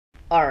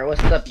Alright,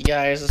 what's up, you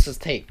guys? This is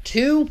take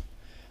 2.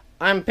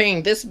 I'm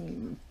painting this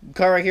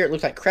car right here. It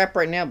looks like crap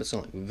right now, but it's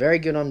going to look very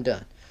good when I'm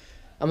done.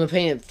 I'm going to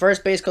paint it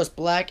first base coat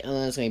black, and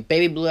then it's going to be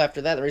baby blue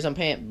after that. The reason I'm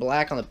painting it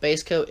black on the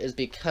base coat is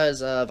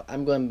because of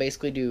I'm going to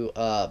basically do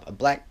a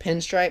black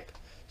pinstripe.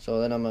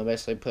 So then I'm going to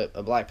basically put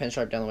a black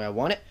pinstripe down the way I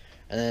want it,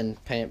 and then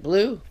paint it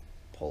blue,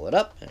 pull it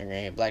up, and you're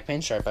going to get a black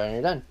pinstripe and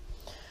you're done.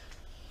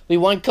 It'll be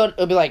one coat.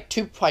 It'll be like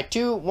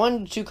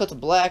one to two coats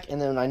of black, and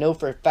then I know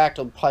for a fact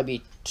it'll probably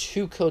be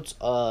 2 coats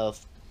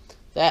of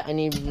that. I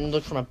need to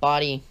look for my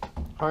body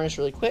harness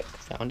really quick.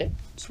 Found it.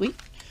 Sweet.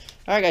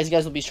 Alright, guys. You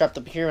guys will be strapped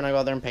up here when I go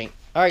out there and paint.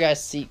 Alright,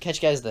 guys.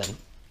 Catch you guys then.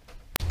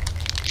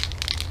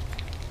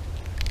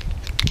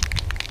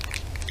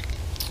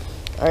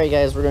 Alright,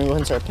 guys. We're going to go ahead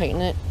and start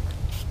painting it.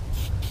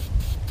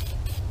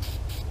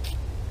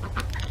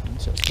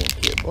 So it's going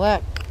to be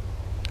black.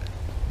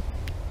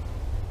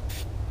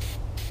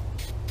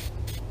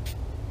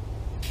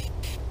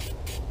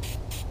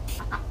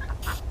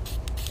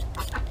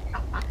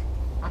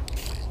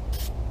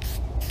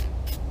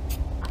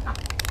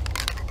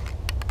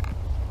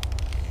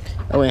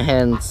 I went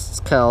ahead and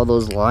cut all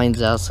those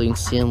lines out so you can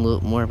see them a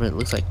little more, but it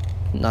looks like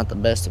not the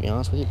best, to be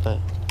honest with you, but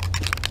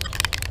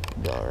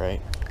alright.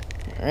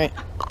 Alright.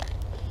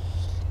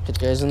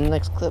 Catch you guys in the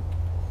next clip.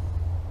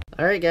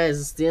 Alright, guys,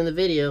 this is the end of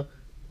the video.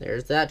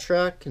 There's that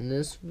truck and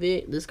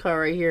this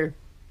car right here.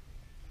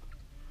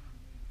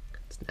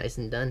 It's nice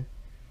and done.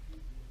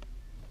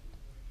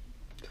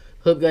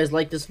 Hope you guys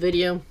like this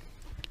video.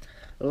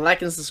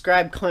 Like and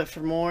subscribe, comment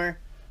for more.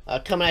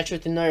 Coming at you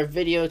with another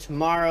video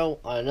tomorrow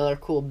on another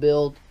cool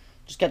build.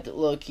 Just kept it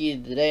low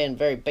key today and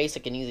very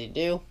basic and easy to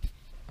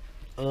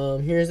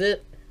do. Here's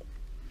it.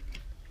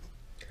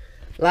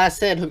 Like I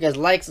said, hope you guys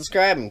like,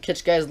 subscribe, and catch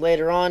you guys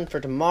later on for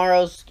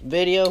tomorrow's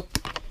video.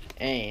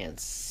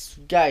 And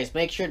guys,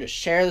 make sure to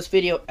share this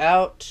video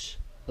out.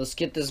 Let's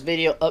get this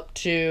video up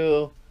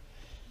to,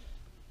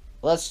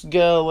 let's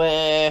go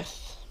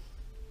with,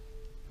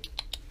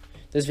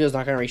 this video's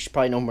not gonna reach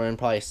probably no more than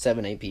probably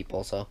 7-8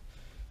 people, so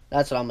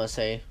that's what I'm gonna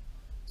say.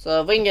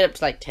 So if we can get up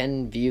to like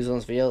 10 views on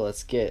this video,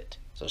 let's get.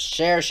 So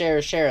share. Let's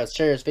share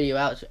this video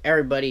out to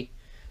everybody,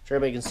 so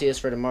everybody can see us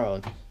for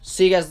tomorrow.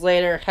 See you guys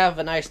later. Have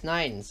a nice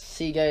night, and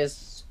see you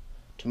guys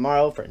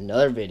tomorrow for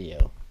another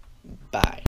video. Bye.